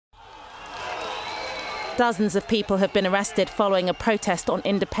Dozens of people have been arrested following a protest on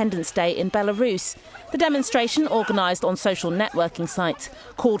Independence Day in Belarus. The demonstration, organised on social networking sites,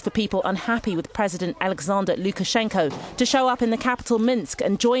 called for people unhappy with President Alexander Lukashenko to show up in the capital Minsk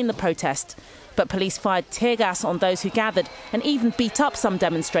and join the protest. But police fired tear gas on those who gathered and even beat up some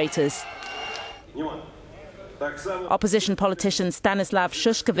demonstrators. Opposition politician Stanislav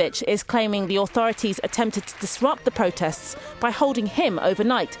Shushkevich is claiming the authorities attempted to disrupt the protests by holding him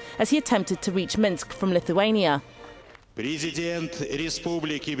overnight as he attempted to reach Minsk from Lithuania. The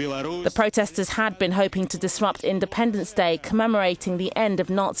protesters had been hoping to disrupt Independence Day, commemorating the end of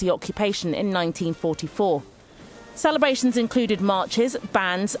Nazi occupation in 1944. Celebrations included marches,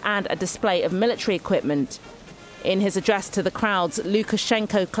 bands and a display of military equipment. In his address to the crowds,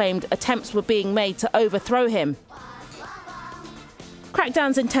 Lukashenko claimed attempts were being made to overthrow him.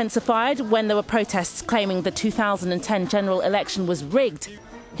 Crackdowns intensified when there were protests claiming the 2010 general election was rigged.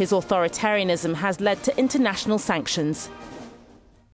 His authoritarianism has led to international sanctions.